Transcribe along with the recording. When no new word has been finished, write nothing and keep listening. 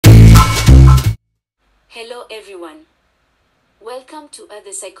Hello everyone. Welcome to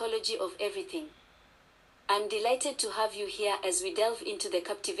The Psychology of Everything. I'm delighted to have you here as we delve into the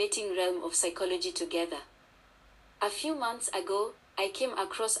captivating realm of psychology together. A few months ago, I came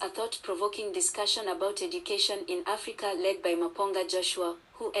across a thought-provoking discussion about education in Africa led by Maponga Joshua,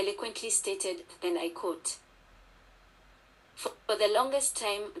 who eloquently stated, and I quote, "For the longest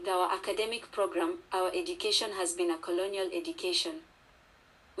time, our academic program, our education has been a colonial education.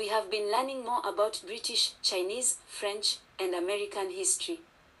 We have been learning more about British, Chinese, French, and American history.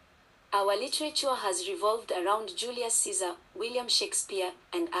 Our literature has revolved around Julius Caesar, William Shakespeare,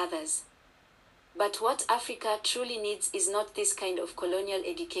 and others. But what Africa truly needs is not this kind of colonial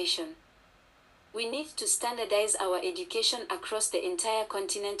education. We need to standardize our education across the entire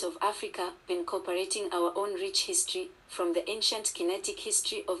continent of Africa, incorporating our own rich history, from the ancient kinetic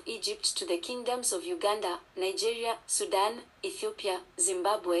history of Egypt to the kingdoms of Uganda, Nigeria, Sudan, Ethiopia,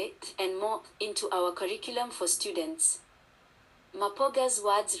 Zimbabwe, and more, into our curriculum for students." Maponga's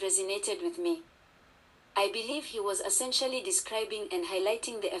words resonated with me. I believe he was essentially describing and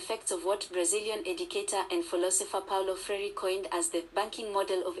highlighting the effects of what Brazilian educator and philosopher Paulo Freire coined as the banking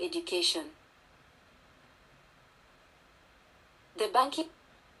model of education. The banking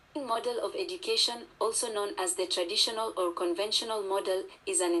model of education, also known as the traditional or conventional model,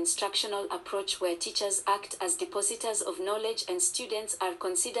 is an instructional approach where teachers act as depositors of knowledge and students are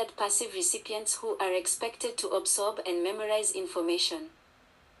considered passive recipients who are expected to absorb and memorize information.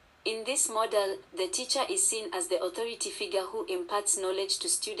 In this model, the teacher is seen as the authority figure who imparts knowledge to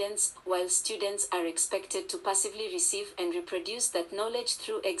students, while students are expected to passively receive and reproduce that knowledge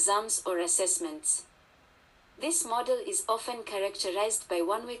through exams or assessments. This model is often characterized by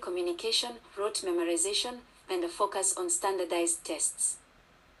one-way communication, rote memorization, and a focus on standardized tests.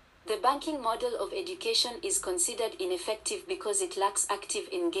 The banking model of education is considered ineffective because it lacks active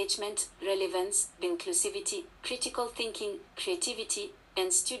engagement, relevance, inclusivity, critical thinking, creativity,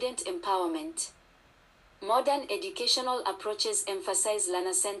 and student empowerment. Modern educational approaches emphasize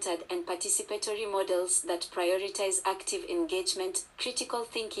learner-centered and participatory models that prioritize active engagement, critical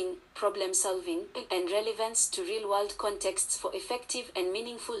thinking, problem-solving, and relevance to real-world contexts for effective and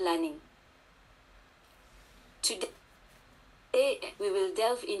meaningful learning. Today, we will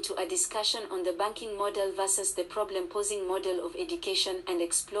delve into a discussion on the banking model versus the problem-posing model of education and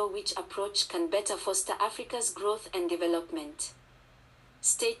explore which approach can better foster Africa's growth and development.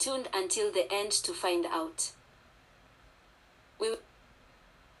 Stay tuned until the end to find out. We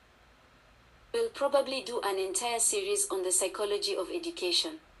will probably do an entire series on the psychology of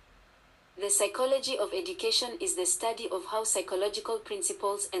education. The psychology of education is the study of how psychological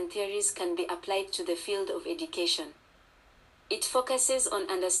principles and theories can be applied to the field of education. It focuses on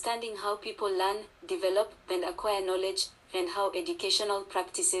understanding how people learn, develop, and acquire knowledge, and how educational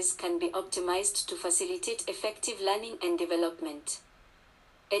practices can be optimized to facilitate effective learning and development.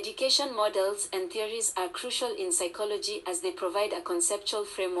 Education models and theories are crucial in psychology as they provide a conceptual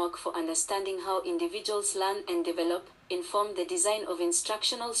framework for understanding how individuals learn and develop, inform the design of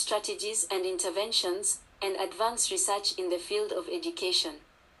instructional strategies and interventions, and advance research in the field of education.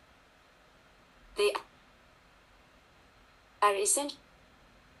 They are essential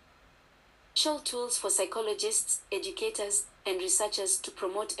tools for psychologists, educators, and researchers to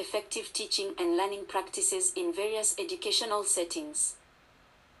promote effective teaching and learning practices in various educational settings.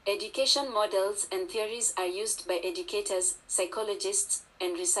 Education models and theories are used by educators, psychologists,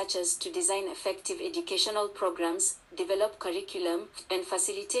 and researchers to design effective educational programs, develop curriculum, and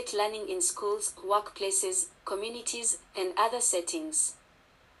facilitate learning in schools, workplaces, communities, and other settings.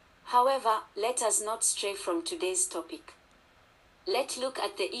 However, let us not stray from today's topic. Let's look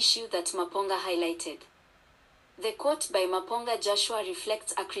at the issue that Maponga highlighted. The quote by Maponga Joshua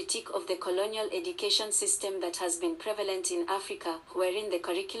reflects a critique of the colonial education system that has been prevalent in Africa, wherein the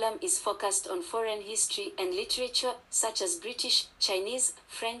curriculum is focused on foreign history and literature, such as British, Chinese,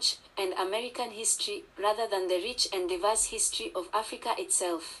 French, and American history, rather than the rich and diverse history of Africa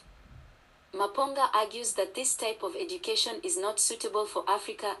itself. Maponga argues that this type of education is not suitable for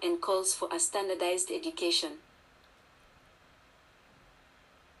Africa and calls for a standardized education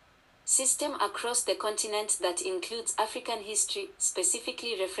system across the continent that includes African history,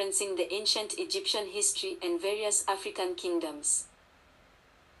 specifically referencing the ancient Egyptian history and various African kingdoms.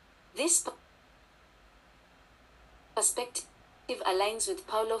 This perspective aligns with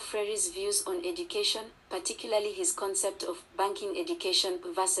Paulo Freire's views on education, particularly his concept of banking education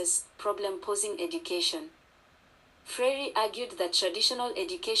versus problem-posing education. Freire argued that traditional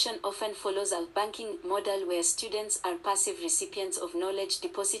education often follows a banking model where students are passive recipients of knowledge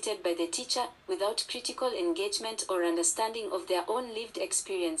deposited by the teacher, without critical engagement or understanding of their own lived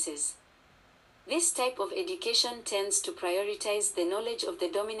experiences. This type of education tends to prioritize the knowledge of the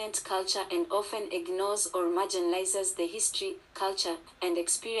dominant culture and often ignores or marginalizes the history, culture, and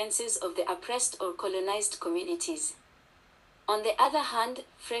experiences of the oppressed or colonized communities. On the other hand,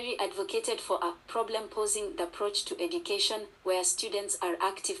 Freire advocated for a problem-posing approach to education, where students are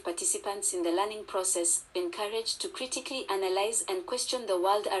active participants in the learning process, encouraged to critically analyze and question the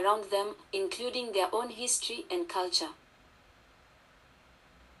world around them, including their own history and culture.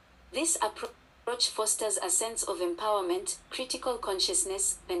 This approach fosters a sense of empowerment, critical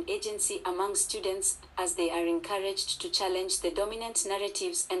consciousness, and agency among students, as they are encouraged to challenge the dominant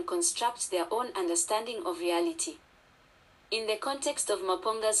narratives and construct their own understanding of reality. In the context of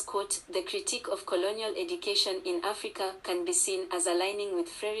Maponga's quote, the critique of colonial education in Africa can be seen as aligning with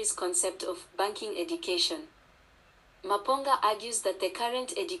Freire's concept of banking education. Maponga argues that the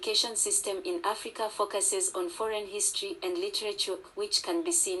current education system in Africa focuses on foreign history and literature, which can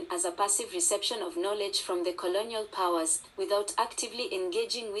be seen as a passive reception of knowledge from the colonial powers, without actively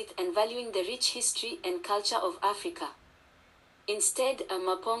engaging with and valuing the rich history and culture of Africa. Instead,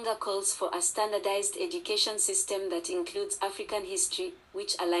 Maponga calls for a standardized education system that includes African history,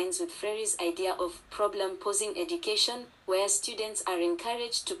 which aligns with Freire's idea of problem-posing education, where students are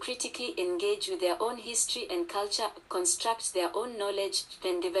encouraged to critically engage with their own history and culture, construct their own knowledge,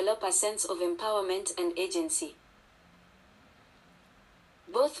 and develop a sense of empowerment and agency.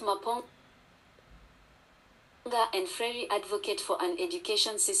 Both Maponga and Freire advocate for an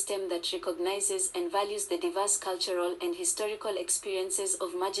education system that recognizes and values the diverse cultural and historical experiences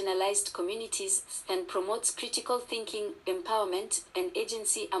of marginalized communities and promotes critical thinking, empowerment, and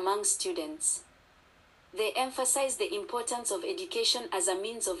agency among students. They emphasize the importance of education as a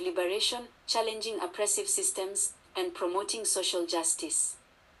means of liberation, challenging oppressive systems, and promoting social justice.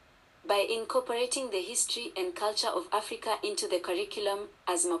 By incorporating the history and culture of Africa into the curriculum,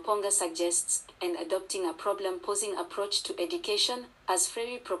 as Maponga suggests, and adopting a problem-posing approach to education, as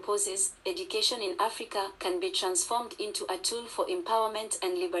Freire proposes, education in Africa can be transformed into a tool for empowerment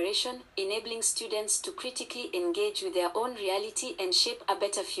and liberation, enabling students to critically engage with their own reality and shape a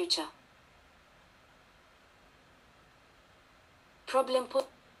better future.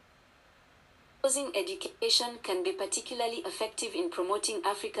 Problem-posing education can be particularly effective in promoting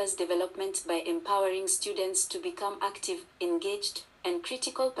Africa's development by empowering students to become active, engaged, and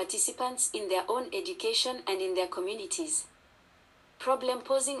critical participants in their own education and in their communities.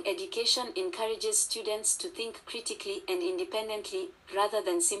 Problem-posing education encourages students to think critically and independently, rather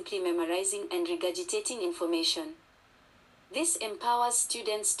than simply memorizing and regurgitating information. This empowers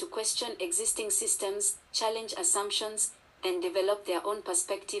students to question existing systems, challenge assumptions, and develop their own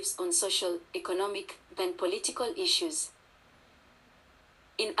perspectives on social, economic, and political issues.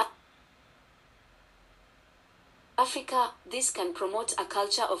 In Africa, this can promote a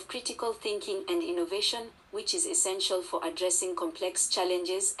culture of critical thinking and innovation, which is essential for addressing complex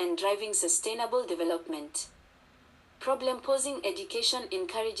challenges and driving sustainable development. Problem-posing education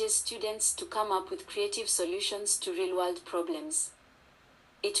encourages students to come up with creative solutions to real-world problems.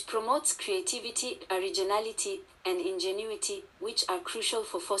 It promotes creativity, originality, and ingenuity, which are crucial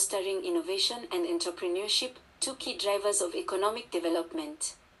for fostering innovation and entrepreneurship, two key drivers of economic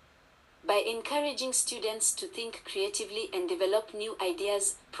development. By encouraging students to think creatively and develop new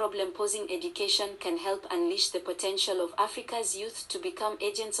ideas, problem-posing education can help unleash the potential of Africa's youth to become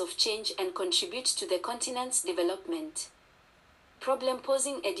agents of change and contribute to the continent's development.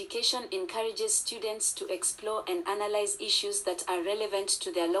 Problem-posing education encourages students to explore and analyze issues that are relevant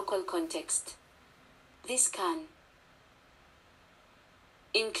to their local context. This can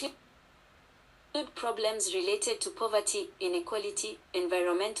include problems related to poverty, inequality,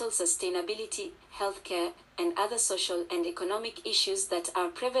 environmental sustainability, healthcare, and other social and economic issues that are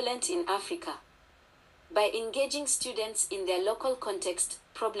prevalent in Africa. By engaging students in their local context,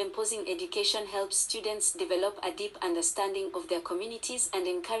 problem-posing education helps students develop a deep understanding of their communities and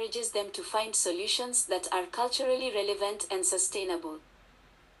encourages them to find solutions that are culturally relevant and sustainable.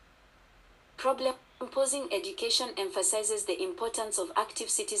 Problem-posing education emphasizes the importance of active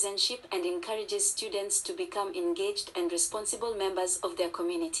citizenship and encourages students to become engaged and responsible members of their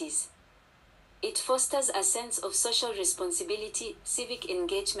communities. It fosters a sense of social responsibility, civic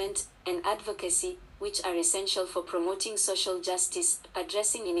engagement, and advocacy, which are essential for promoting social justice,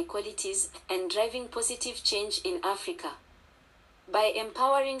 addressing inequalities, and driving positive change in Africa. By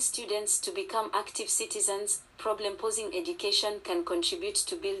empowering students to become active citizens, problem-posing education can contribute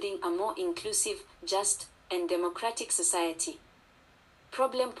to building a more inclusive, just, and democratic society.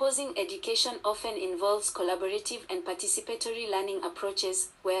 Problem-posing education often involves collaborative and participatory learning approaches,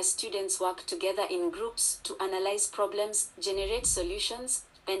 where students work together in groups to analyze problems, generate solutions,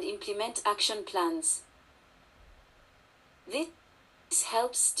 and implement action plans. This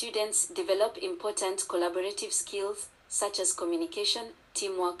helps students develop important collaborative skills such as communication,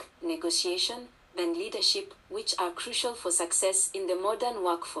 teamwork, negotiation, and leadership, which are crucial for success in the modern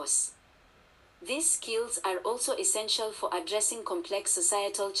workforce. These skills are also essential for addressing complex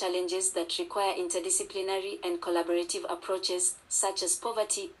societal challenges that require interdisciplinary and collaborative approaches, such as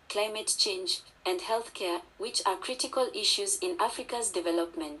poverty, climate change, and healthcare, which are critical issues in Africa's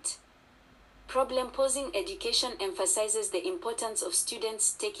development. Problem-posing education emphasizes the importance of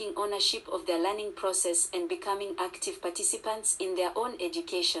students taking ownership of their learning process and becoming active participants in their own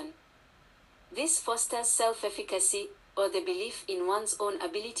education. This fosters self-efficacy, or the belief in one's own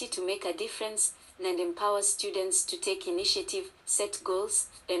ability to make a difference, and empowers students to take initiative, set goals,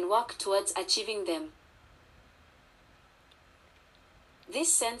 and work towards achieving them.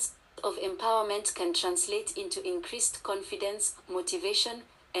 This sense of empowerment can translate into increased confidence, motivation,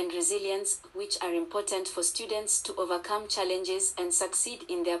 and resilience, which are important for students to overcome challenges and succeed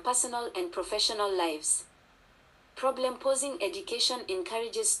in their personal and professional lives. Problem-posing education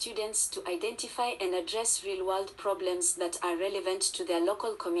encourages students to identify and address real-world problems that are relevant to their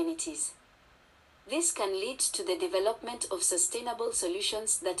local communities. This can lead to the development of sustainable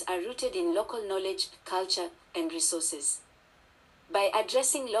solutions that are rooted in local knowledge, culture, and resources. By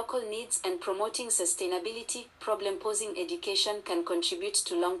addressing local needs and promoting sustainability, problem-posing education can contribute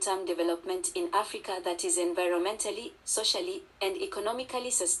to long-term development in Africa that is environmentally, socially, and economically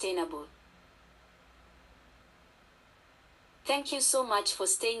sustainable. Thank you so much for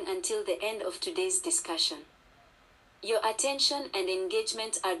staying until the end of today's discussion. Your attention and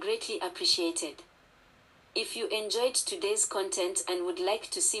engagement are greatly appreciated. If you enjoyed today's content and would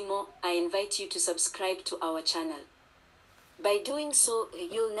like to see more, I invite you to subscribe to our channel. By doing so,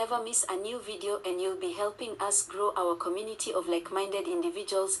 you'll never miss a new video and you'll be helping us grow our community of like-minded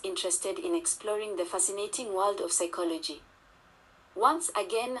individuals interested in exploring the fascinating world of psychology. Once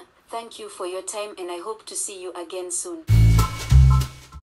again, thank you for your time and I hope to see you again soon.